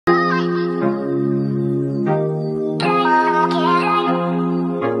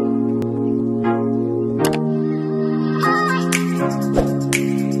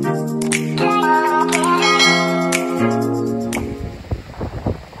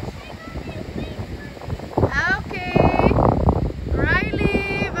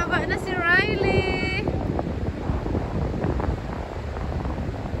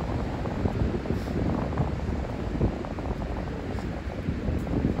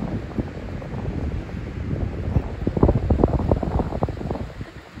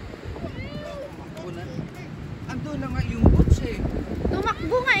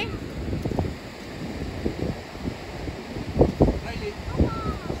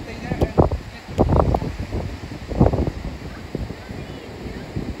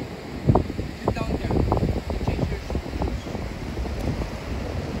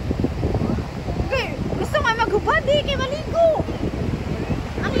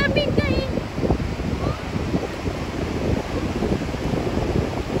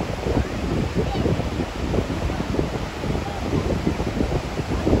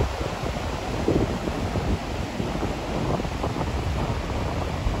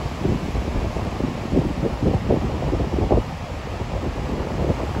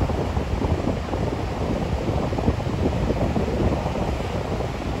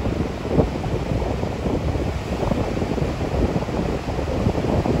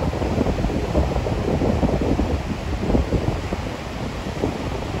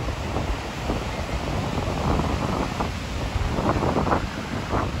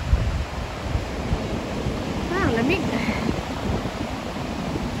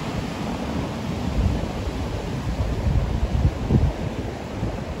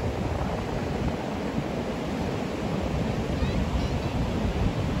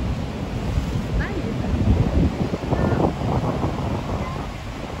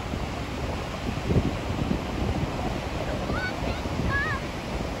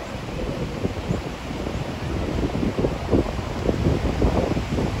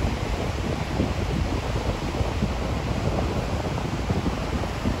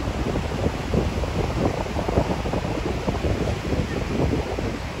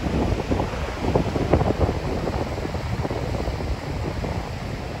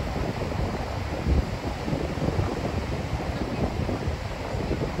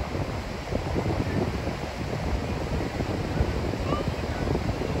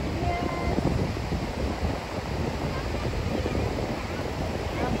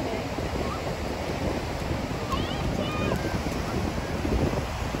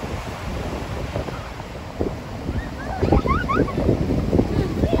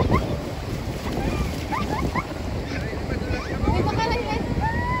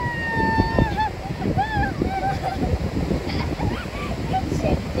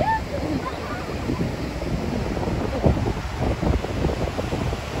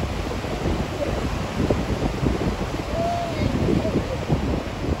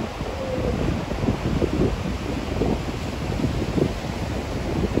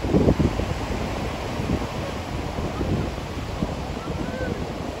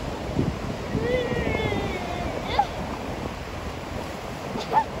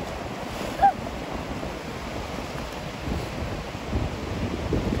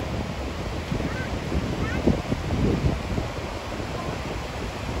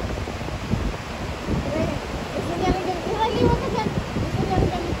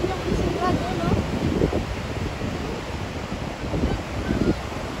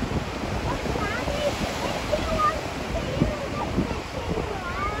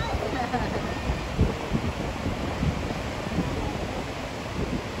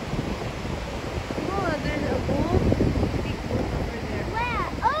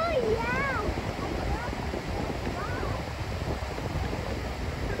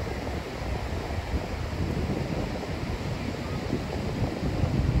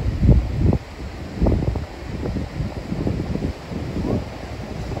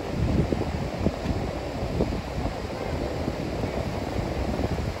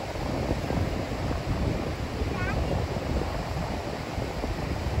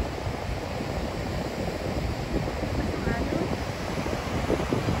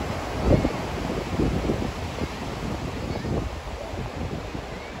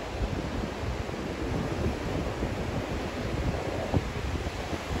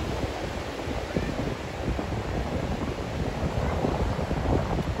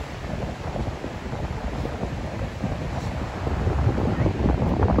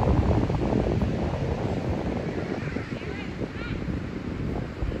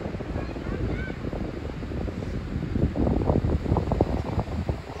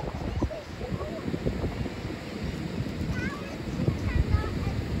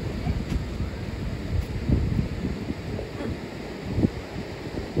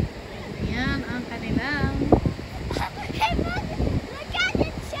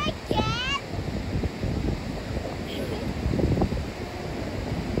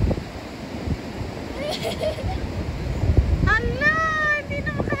Hala, hindi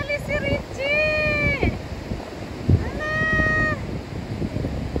na makaalis si Richie. Hala.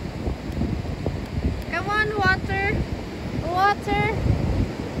 Come on, water. Water.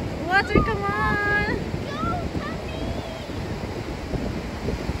 Water, come on. Go, Tommy.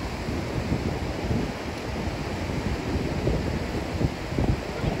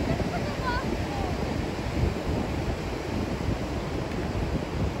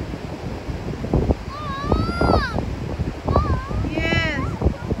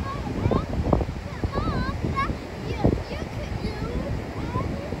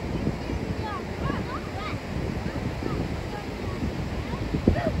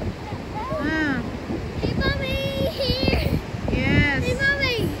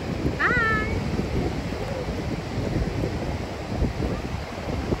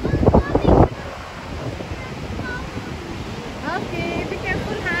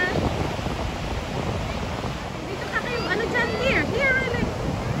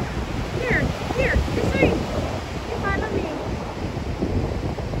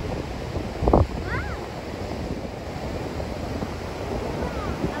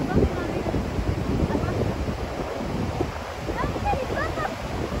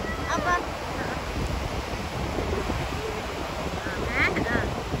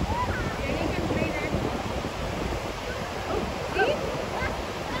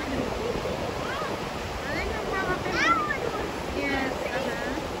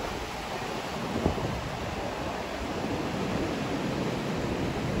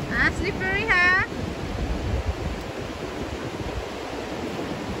 Slippery, ha?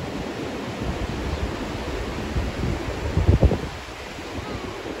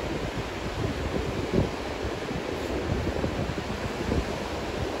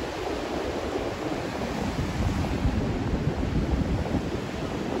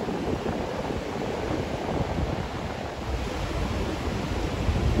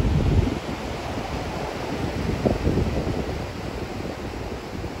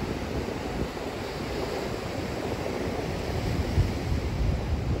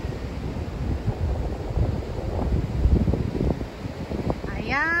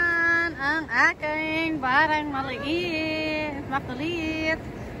 Ayan ang aking barang maliit, makulit.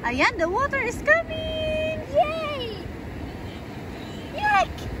 Ayan, the water is coming! Yay!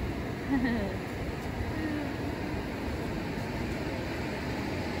 Yuck!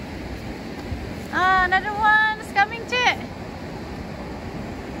 Ah, another one is coming too.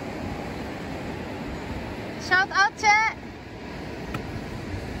 Shout out, Che!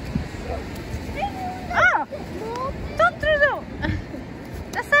 Oh! Don't throw!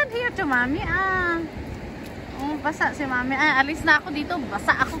 Stand here to Mami. Oh, basa si Mami. Alis na ako dito.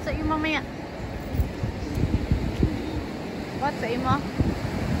 Basa ako sa iyo mamaya. What sa iyo mo?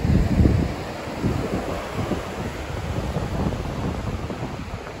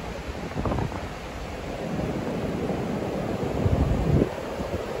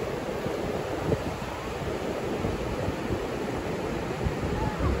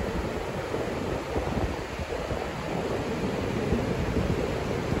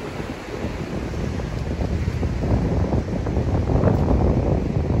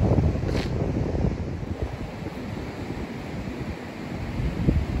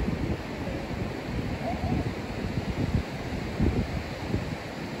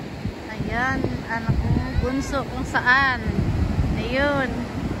 Ayan, anak kong bunso kung saan. Ayun.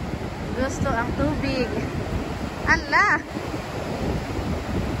 Gusto ang tubig. Ala!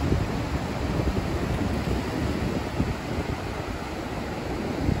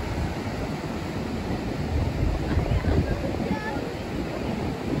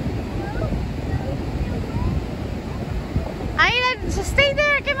 Ay, stay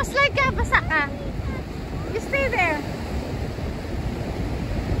there. Kaya maslide ka. Basa ka. You stay there.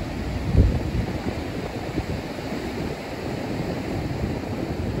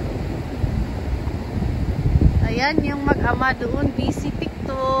 Ayan yung mag-ama doon, busy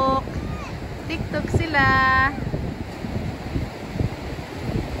TikTok. TikTok sila.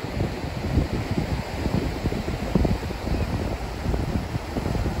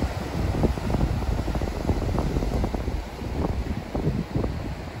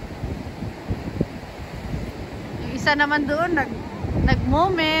 Yung isa naman doon,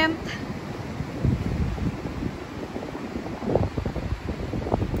 nag-moment.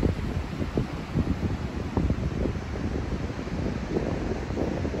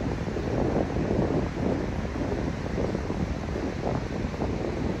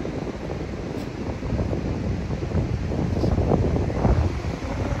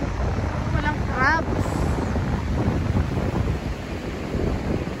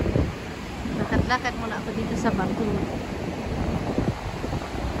 Lakad muna ako dito sa bangko.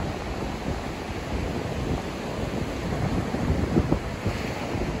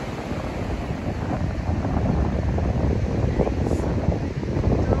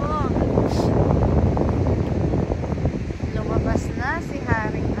 Lumabas na si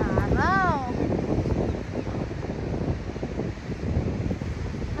Haring Araw.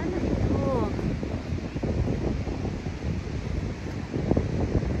 Ano ito?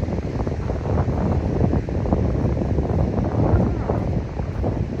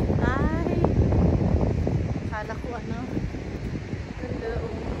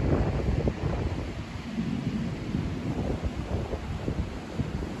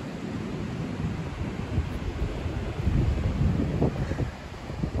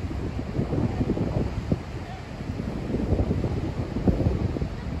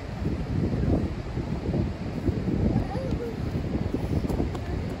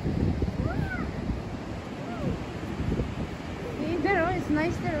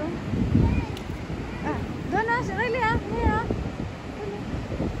 Nice there, oh. Doon na, really, here,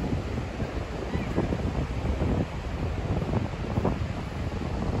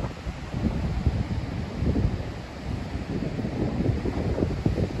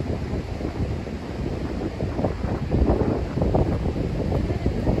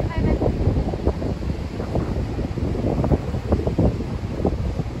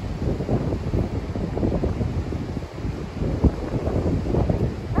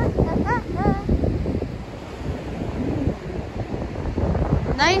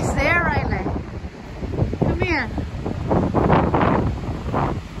 nice there, Riley. Come here.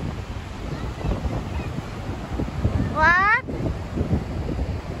 What?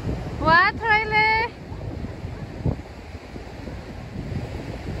 What, Riley?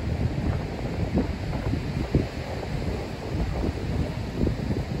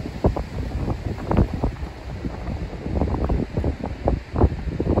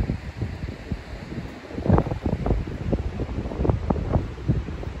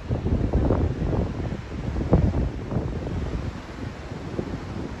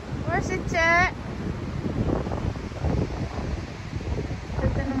 Si Che.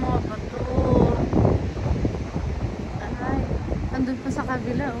 Ganda ng mga bato. Ay, andun pa sa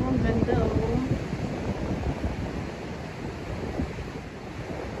kabila, oh. Ang ganda, oh.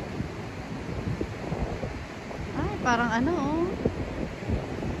 Ay, parang ano, oh.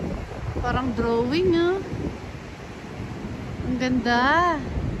 Parang drawing, oh. Ang ganda.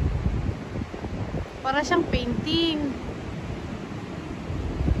 Para siyang painting.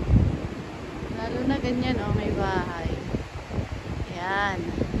 Lalo na ganyan, oh, may bahay. Ayan.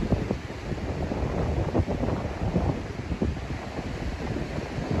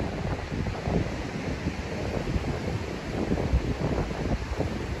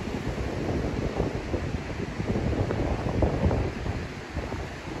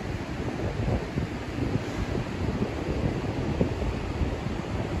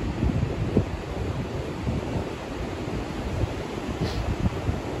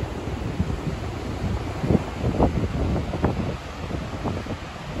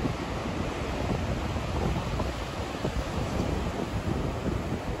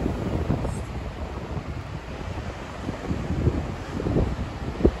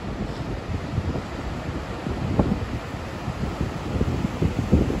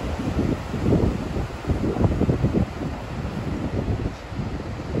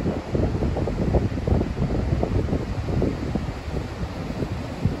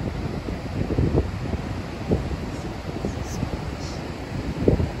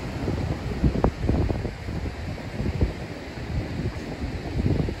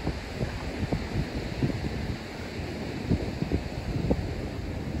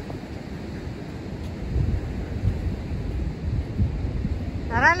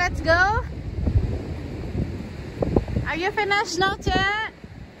 Tara, let's go. Are you finished now, Che?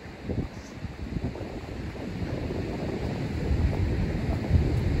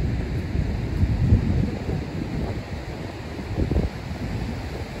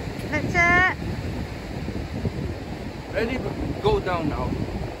 Let's Ready to go down now.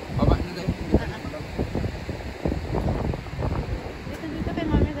 Baba na tayo. Dito kay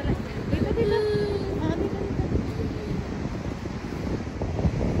Mami dala. Dito. Ah, dito.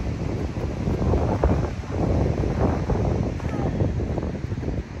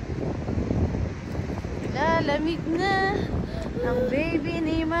 Lalamig na ang baby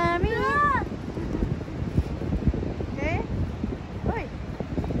ni Mami. Okay? Hoy.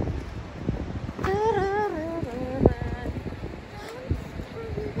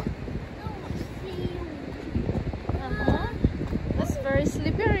 That's very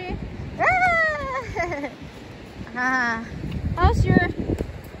slippery. How's your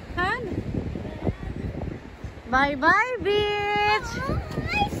hand? Bye bye, beach.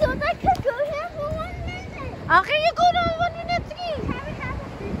 I thought I could go here for 1 minute. Okay, you go now 1 minute. Sige.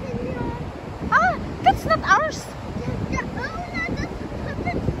 Ah, that's not ours. The owner just put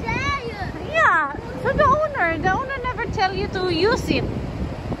it there. Yeah, so the owner never tell you to use it.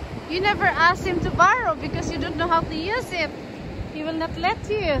 You never ask him to borrow because you don't know how to use it. He will not let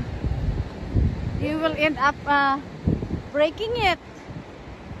you. You will end up breaking it.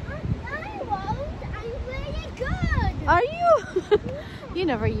 I won't. I'm really good. Are you? You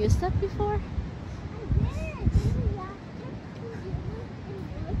never used that before?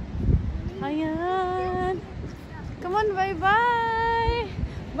 Ayan. Come on, bye-bye.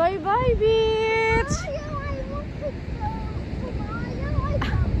 Bye-bye, beach.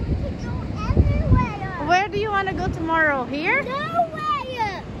 Where do you want to go tomorrow? Here?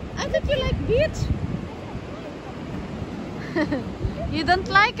 Nowhere. I thought you like beach. You don't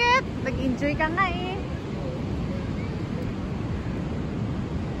like it? Nag-enjoy ka nga eh.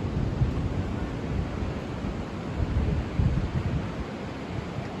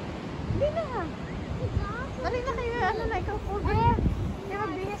 Hindi na. Dali na kayo. Ano na ikaw? Over. Kaya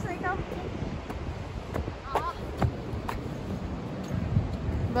magbihis na ikaw.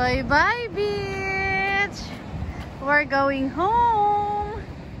 Bye-bye, beach. We're going home.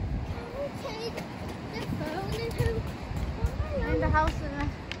 Take the phone and In the house na.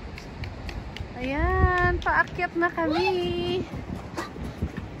 Ayan, paakyat na kami.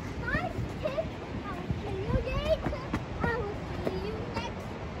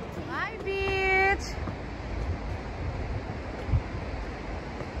 Bye, beach.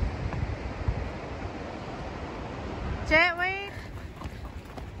 Che, wait.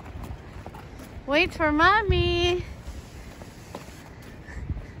 Wait for Mommy.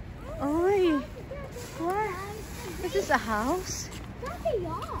 Oi. What? This is a house?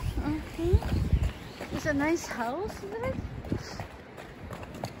 Okay. It's a nice house, isn't it?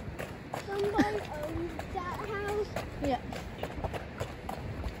 Somebody owns that house. Yeah.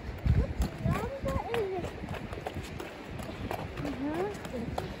 What number is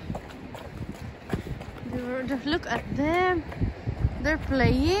it? Look at them. They're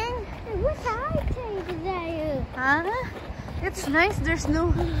playing. What's I take there? Huh? It's nice. There's no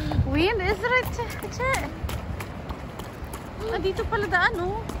wind, isn't it? Che? Ah, dito pala daan,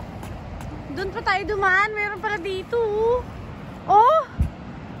 oh. Doon pa tayo dumaan. Meron pala dito, oh. Oh!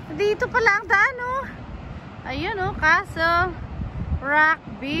 Dito pala ang daan, oh. Ayun oh, Castlerock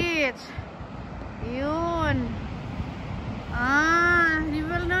Beach. Yun. You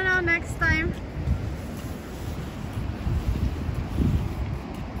will know now next time.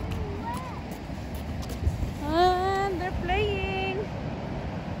 And they're playing.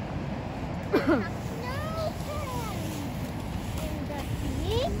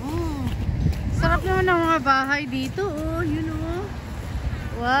 Sarap naman ng mga bahay dito, oh, you know.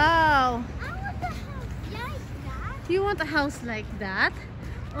 Wow. You want a house like that?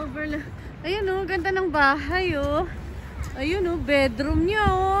 Overlook. Ayun, oh, ganda ng bahay, oh. Ayun, oh, bedroom niya,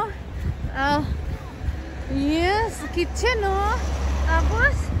 oh. Yes, kitchen, oh.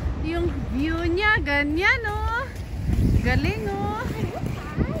 Tapos, yung view niya, ganyan, oh. Galing, oh.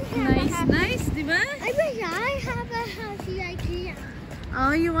 Nice, nice, di ba? I wish I have a house like here.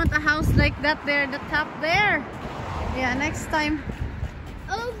 Oh, you want a house like that there, the top there? Yeah, next time.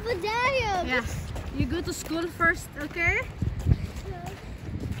 Over there. Yeah, you go to school first, okay?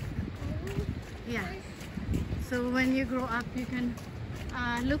 Yeah. So when you grow up, you can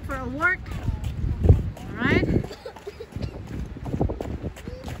look for a work. All right?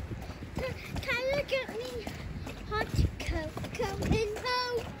 Can you get me hot cocoa?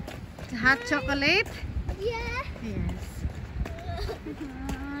 Hot chocolate? Yeah. Yes.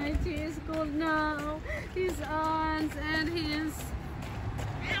 It is cold now. His aunts and his...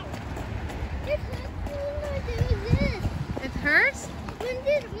 It's not cool to do this. It hurts? When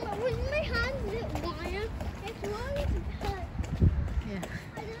my hands get warm, it's warm to touch. Yeah.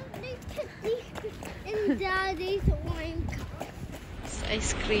 I don't think these in Daddy's wine cup. It's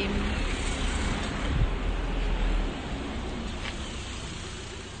ice cream.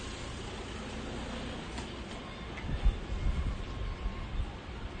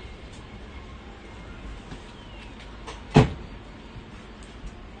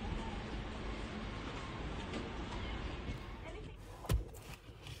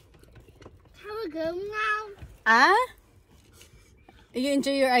 Have a go now. You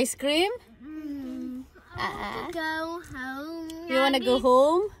enjoy your ice cream? I want to go home. You want to go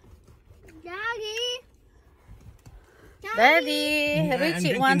home? Daddy. Daddy, I'm Richie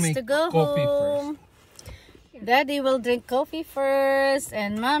drinking wants my to go coffee home. Daddy will drink coffee first,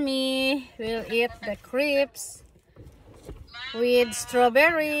 and Mommy will eat the crepes with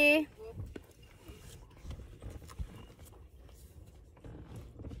strawberry.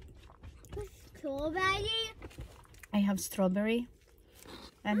 Strawberry. I have strawberry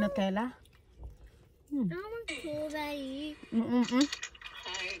and Nutella. I want strawberry. Mm-mm-mm.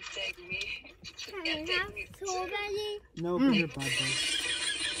 Can I have strawberry? No, better bad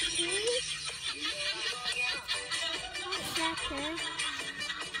Please? Better.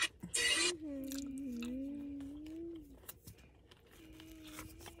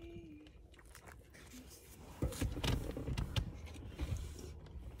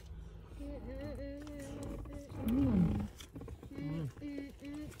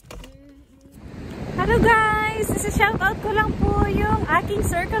 Hello guys! Isa-shoutout ko lang po yung aking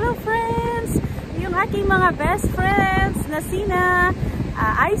circle of friends. Yung aking mga best friends na sina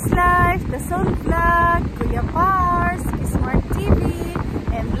Ice Life, The Soul Vlog, Kuya Pars, Smart TV,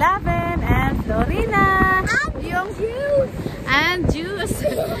 and Laven, and Florina. Yung Juice! And Juice!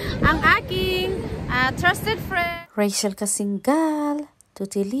 Ang aking trusted friend. Rachel Kasinggal,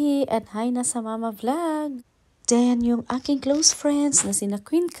 Tutili, and Haina sa Mama Vlog. Then, yung aking close friends na sina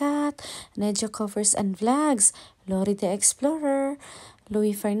Queen Cat, Nedjo Covers and Vlogs, Lori the Explorer,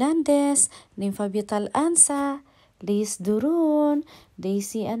 Louis Fernandez, Nympha Butal Ansa, Liz Durun,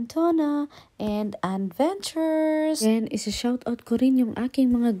 Daisy Antona, and Adventures. Then, isa-shoutout ko rin yung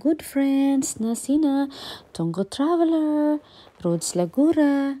aking mga good friends na sina Tongo Traveler, Rhodes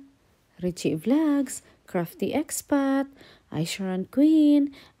Lagura, Richie Vlogs, Crafty Expat, Aisharan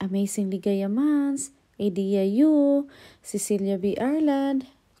Queen, Amazing Ligayamans, Edia Yu, Cecilia B. Arland,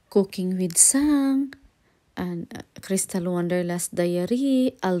 Cooking with Sang, and Crystal Wanderlust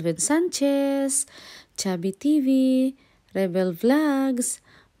Diary, Alvin Sanchez, Chubby TV, Rebel Vlogs,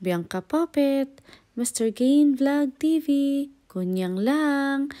 Bianca Puppet, Mr. Gain Vlog TV, Kunyang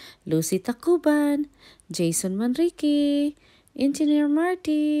Lang, Lucy Takuban, Jason Manrique, Engineer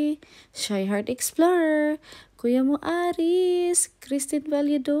Marty, Shy Heart Explorer, Kuya Mo Aris, Christine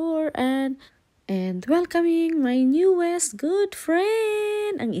Valedor, and And welcoming my newest good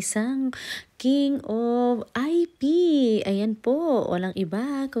friend, ang isang king of IP. Ayan po, walang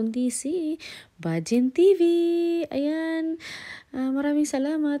iba kundi si Bajin TV. Ayan, maraming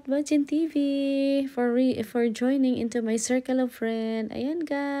salamat Bajin TV for joining into my circle of friend. Ayan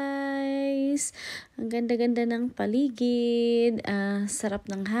guys, ang ganda-ganda ng paligid, sarap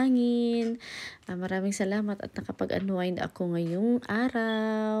ng hangin. Maraming salamat at nakapag-unwind ako ngayong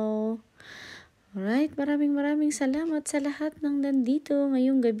araw. Alright, maraming salamat sa lahat ng nandito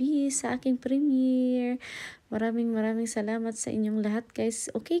ngayong gabi sa aking premiere. Maraming salamat sa inyong lahat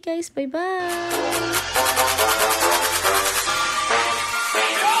guys. Okay guys, bye-bye!